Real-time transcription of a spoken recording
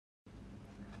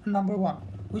Number 1.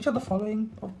 Which of the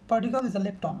following particle is a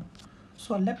lepton?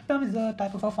 So a lepton is a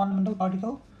type of a fundamental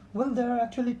particle. Well, there are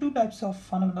actually two types of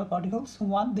fundamental particles.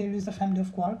 One, there is a family of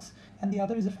quarks, and the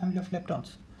other is a family of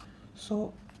leptons.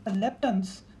 So the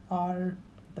leptons are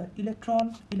the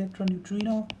electron, electron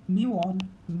neutrino, muon,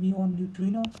 muon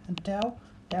neutrino, and tau,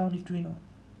 tau neutrino.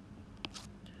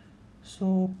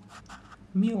 So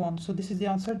muon, so this is the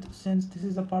answer since this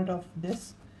is a part of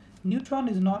this. Neutron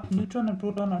is not, neutron and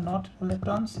proton are not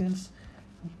leptons since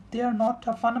they are not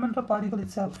a fundamental particle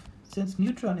itself, since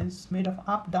neutron is made of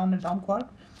up, down and down quark,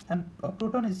 and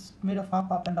proton is made of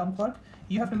up and down quark.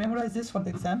 You have to memorize this for the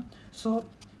exam. So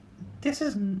this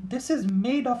is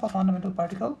made of a fundamental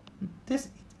particle. This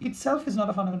itself is not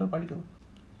a fundamental particle.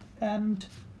 And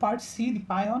part C, the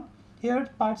pion, here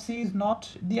part C is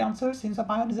not the answer since a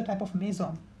pion is a type of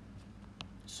meson.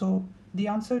 So the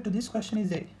answer to this question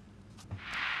is A.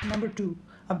 Number 2.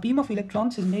 A beam of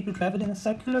electrons is made to travel in a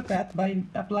circular path by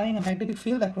applying a magnetic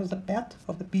field across the path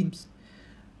of the beams.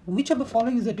 Which of the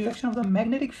following is the direction of the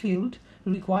magnetic field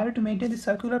required to maintain the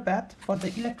circular path for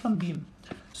the electron beam?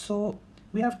 So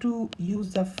we have to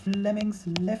use the Fleming's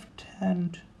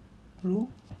left-hand rule.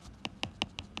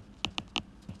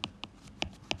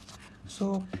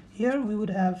 So here we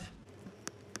would have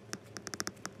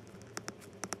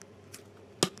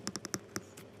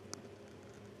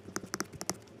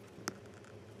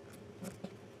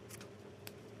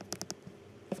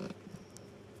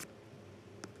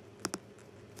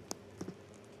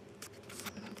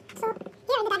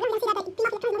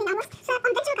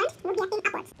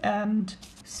and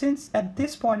since at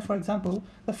this point, for example,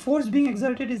 the force being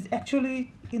exerted is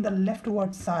actually in the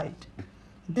leftward side.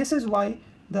 This is why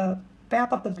the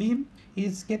path of the beam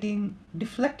is getting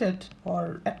deflected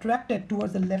or attracted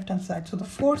towards the left hand side. So the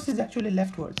force is actually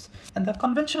leftwards and the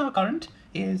conventional current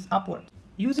is upward.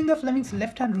 Using the Fleming's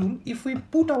left hand rule, if we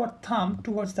put our thumb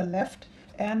towards the left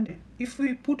and if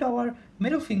we put our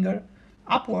middle finger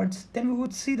upwards, then we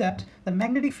would see that the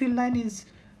magnetic field line is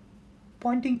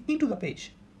pointing into the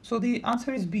page. So the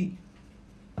answer is B.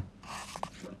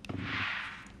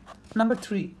 Number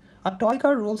 3. A toy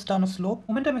car rolls down a slope.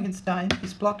 Momentum against time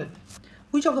is plotted.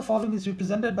 Which of the following is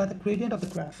represented by the gradient of the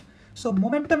graph? So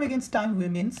momentum against time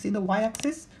means in the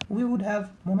y-axis we would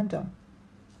have momentum.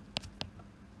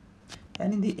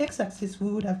 And in the x-axis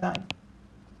we would have time.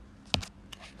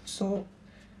 So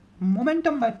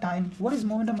momentum by time, what is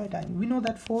momentum by time? We know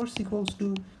that force equals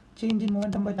to change in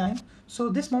momentum by time. So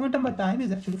this momentum by time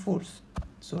is actually force.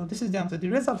 So this is the answer, the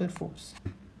resultant force.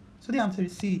 So the answer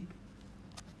is C.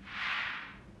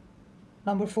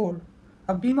 Number 4.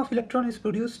 A beam of electron is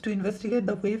produced to investigate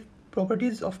the wave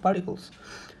properties of particles.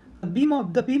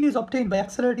 The beam is obtained by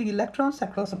accelerating electrons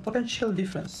across a potential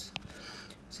difference.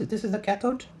 So this is the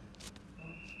cathode,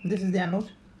 this is the anode.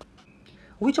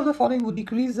 Which of the following would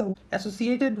decrease the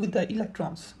associated with the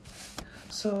electrons?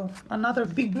 So another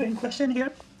big brain question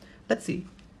here. Let's see.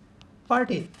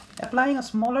 Part A, applying a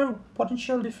smaller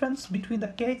potential difference between the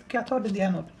cathode and the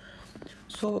anode.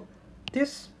 So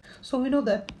we know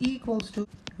that E equals to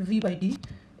V by D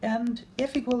and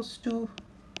F equals to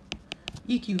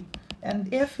EQ,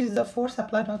 and F is the force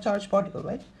applied on a charged particle,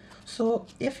 right? So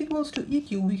F equals to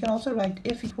EQ, we can also write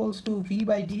F equals to V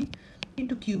by D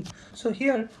into Q. So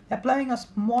here applying a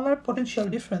smaller potential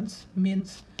difference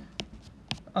means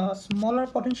smaller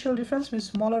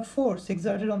force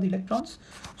exerted on the electrons.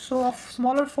 So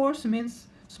smaller force means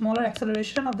smaller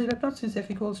acceleration of the electrons since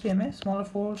F equals to ma. Smaller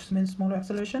force means smaller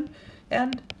acceleration,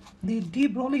 and the de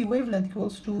Broglie wavelength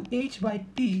equals to h by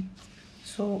p.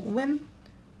 So when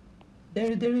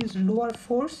there is lower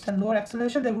force and lower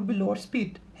acceleration, there would be lower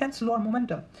speed, hence lower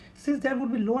momentum. Since there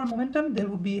would be lower momentum, there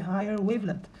would be higher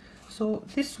wavelength. So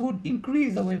this would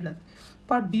increase the wavelength.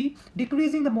 Part B,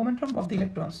 decreasing the momentum of the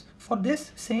electrons. For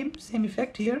this same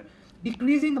effect here,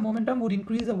 decreasing the momentum would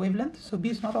increase the wavelength. So B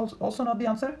is not also not the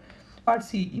answer. Part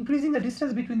C, increasing the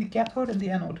distance between the cathode and the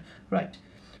anode. Right.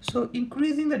 So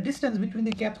increasing the distance between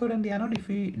the cathode and the anode, if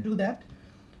we do that,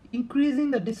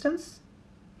 increasing the distance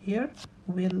here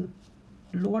will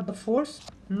lower the force.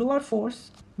 Lower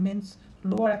force means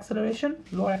lower acceleration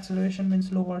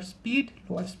means lower speed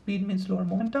means lower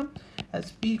momentum,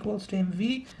 as P equals to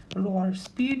mv. Lower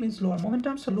speed means lower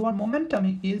momentum, so lower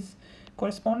momentum is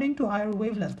corresponding to higher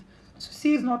wavelength. So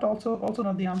C is not also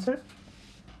not the answer.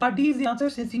 Part D is the answer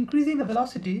since increasing the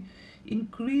velocity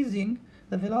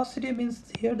means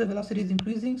here the velocity is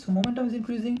increasing, so momentum is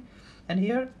increasing, and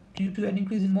here due to an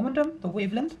increase in momentum the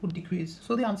wavelength would decrease.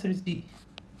 So the answer is D.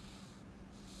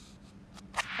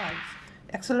 5.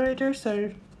 Accelerators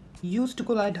are used to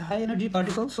collide high energy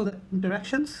particles so that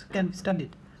interactions can be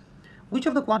studied. Which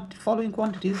of the following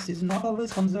quantities is not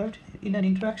always conserved in an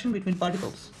interaction between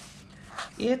particles?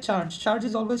 A. Charge. Charge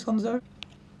is always conserved.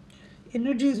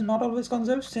 Energy is not always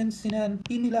conserved since in an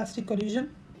inelastic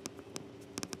collision,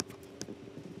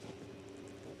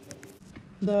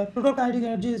 the total kinetic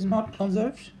energy is not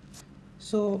conserved.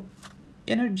 So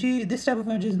energy, this type of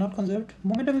energy is not conserved.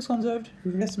 Momentum is conserved,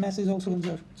 rest mass is also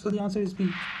conserved. So the answer is B.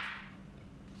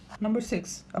 Number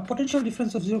 6. A potential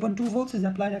difference of 0.2 volts is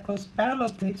applied across parallel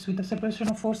plates with a separation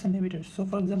of 4 centimeters. So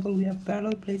for example, we have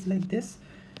parallel plates like this.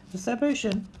 The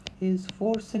separation is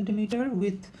 4 centimeter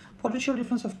with potential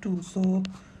difference of 2. So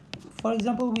for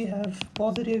example, we have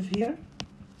positive here,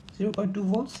 0.2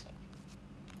 volts,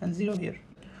 and 0 here.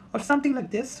 Or something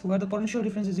like this, where the potential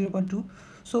difference is 0.2.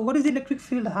 So what is the electric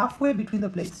field halfway between the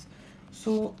plates?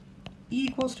 So E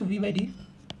equals to V by D.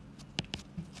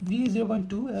 V is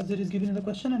 0.2 as it is given in the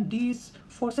question, and D is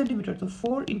 4 centimeters. So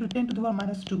 4 into 10 to the power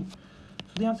minus 2.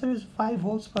 So the answer is 5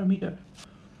 volts per meter.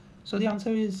 So the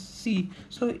answer is C.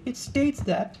 So it states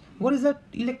that what is the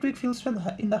electric field strength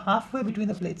in the halfway between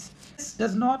the plates? This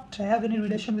does not have any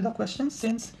relation with the question,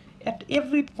 since at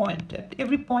every point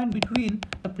between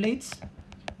the plates,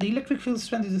 the electric field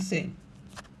strength is the same.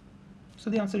 So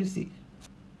the answer is C.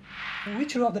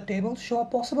 Which row of the table show a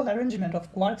possible arrangement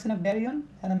of quarks in a baryon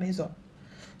and a meson?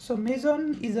 So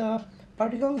meson is a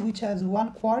particle which has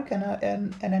one quark and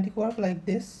an antiquark like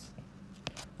this,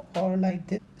 or like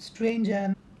this, strange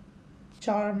and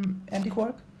charm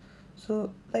antiquark.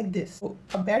 So like this. So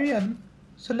a baryon,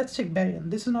 so let's check baryon.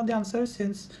 This is not the answer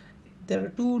since there are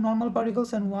two normal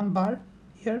particles and one bar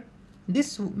here.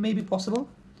 This may be possible.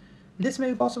 This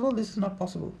may be possible. This is not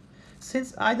possible.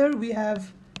 Since either we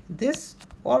have this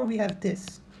or we have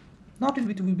this, not in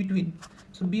between.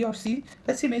 So B or C.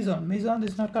 Let's see meson. Meson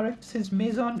is not correct since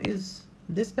meson is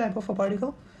this type of a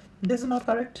particle. This is not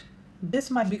correct.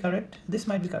 This might be correct. This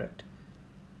might be correct.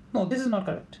 No, this is not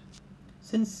correct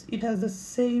since it has the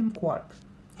same quark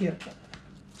here.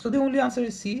 So the only answer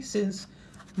is C since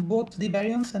both the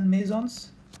baryons and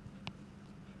mesons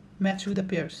match with the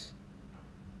pairs.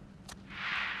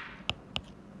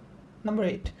 Number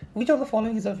 8. Which of the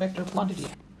following is a vector quantity?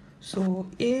 So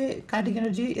A, kinetic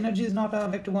energy. Energy is not a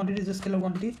vector quantity, it's a scalar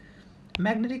quantity.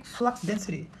 Magnetic flux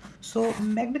density. So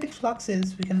magnetic flux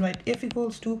is, we can write F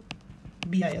equals to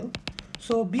BIL.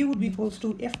 So B would be equals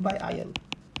to F by IL.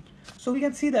 So we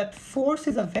can see that force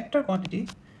is a vector quantity,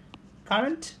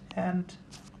 current and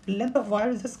length of wire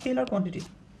is a scalar quantity.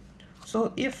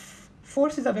 So if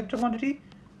force is a vector quantity,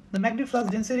 the magnetic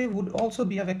flux density would also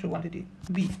be a vector quantity,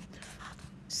 B.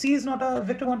 C is not a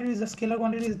vector quantity, it's a scalar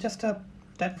quantity, it's just a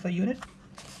type of a unit.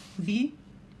 D,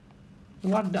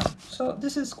 work done. So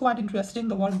this is quite interesting,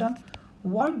 the work done.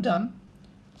 Work done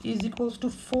is equals to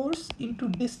force into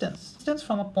distance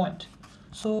from a point.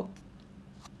 So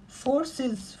force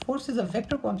is a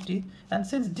vector quantity, and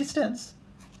since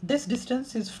this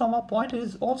distance is from a point, it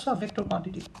is also a vector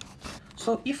quantity.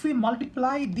 So if we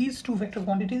multiply these two vector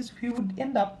quantities, we would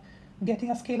end up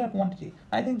getting a scalar quantity.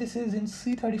 I think this is in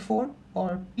C34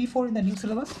 or P4 in the new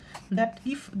syllabus, that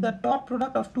if the dot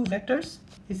product of two vectors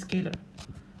is scalar.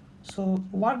 So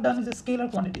work done is a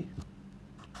scalar quantity.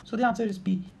 So the answer is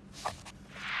B.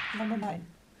 Number 9.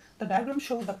 The diagram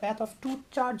shows the path of two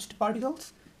charged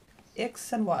particles,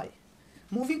 X and Y,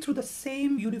 moving through the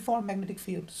same uniform magnetic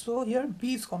field. So here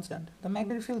B is constant. The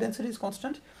magnetic field density is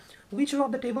constant. Which row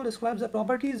of the table describes the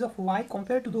properties of Y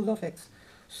compared to those of X?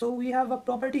 So we have a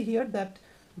property here that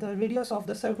the radius of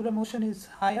the circular motion is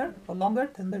higher or longer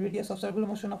than the radius of circular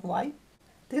motion of Y.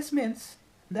 This means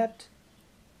that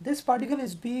this particle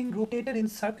is being rotated in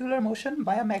circular motion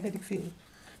by a magnetic field.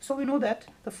 So we know that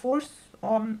the force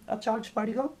on a charged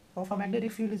particle of a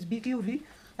magnetic field is BQV,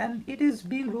 and it is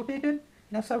being rotated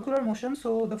in a circular motion,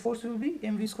 so the force will be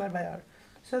mv squared by r.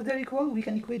 So as they're equal, we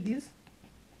can equate these,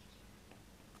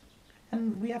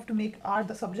 and we have to make r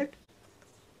the subject.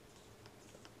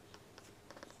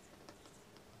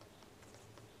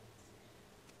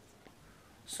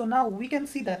 So now we can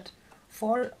see that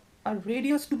for a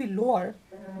radius to be lower,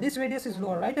 this radius is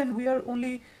lower, right? And we are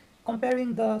only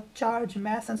comparing the charge,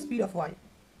 mass and speed of y.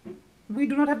 We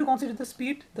do not have to consider the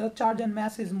speed. The charge and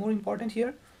mass is more important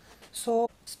here. So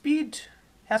speed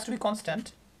has to be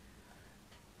constant,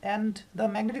 and the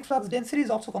magnetic flux density is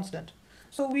also constant.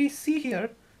 So we see here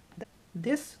that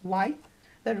this y,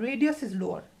 the radius is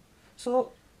lower.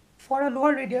 So for a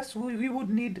lower radius, we would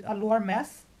need a lower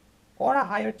mass or a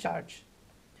higher charge.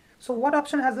 So what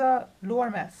option has a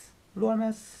lower mass? Lower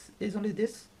mass is only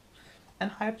this, and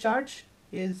higher charge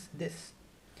is this.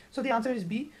 So the answer is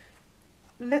B.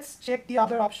 Let's check the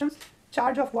other options.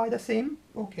 Charge of y the same.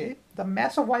 Okay, the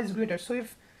mass of y is greater. So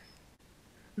if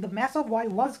the mass of y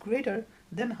was greater,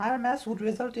 then higher mass would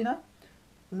result in a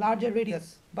larger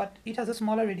radius, but it has a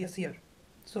smaller radius here.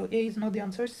 So A is not the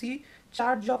answer. C,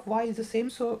 charge of y is the same.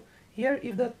 So here,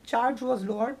 if the charge was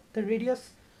lower, the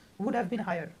radius would have been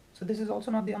higher. So this is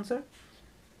also not the answer.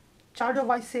 Charge of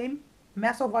y same,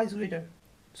 mass of y is greater.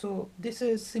 So this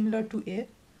is similar to A,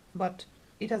 but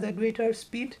it has a greater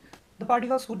speed. The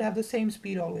particles would have the same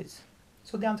speed always.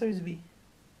 So the answer is B.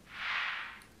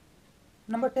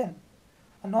 Number 10.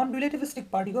 A non-relativistic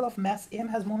particle of mass m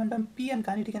has momentum p and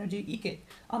kinetic energy ek.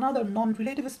 Another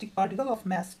non-relativistic particle of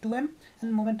mass 2m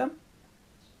and momentum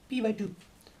p by 2.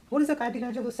 What is the kinetic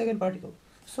energy of the second particle?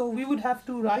 So we would have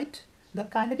to write the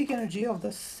kinetic energy of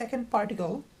the second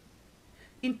particle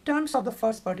in terms of the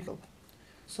first particle.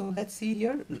 So let's see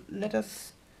here. Let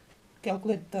us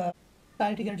calculate the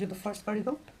kinetic energy of the first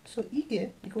particle. So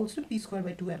ek equals to p square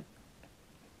by 2m.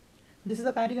 This is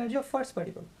the kinetic energy of first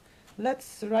particle.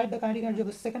 Let's write the kinetic energy of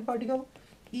the second particle.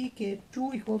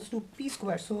 ek2 equals to p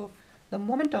square. So the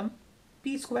momentum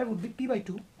p square would be p by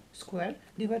 2 square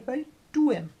divided by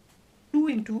 2m. 2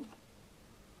 into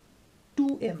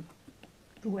 2m.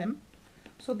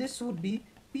 So this would be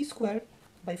p square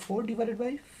by 4 divided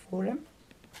by 4m.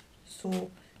 So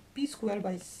p square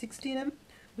by 16m.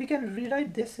 We can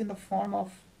rewrite this in the form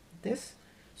of this.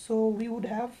 So we would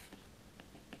have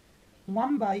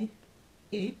 1 by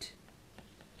 8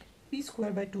 p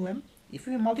square by 2m. If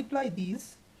we multiply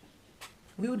these,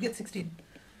 we would get 16.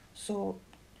 So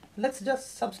let's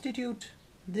just substitute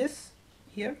this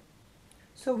here.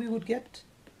 So we would get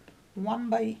 1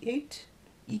 by 8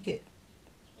 ek,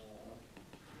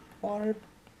 or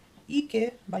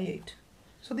ek by 8.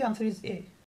 So the answer is A.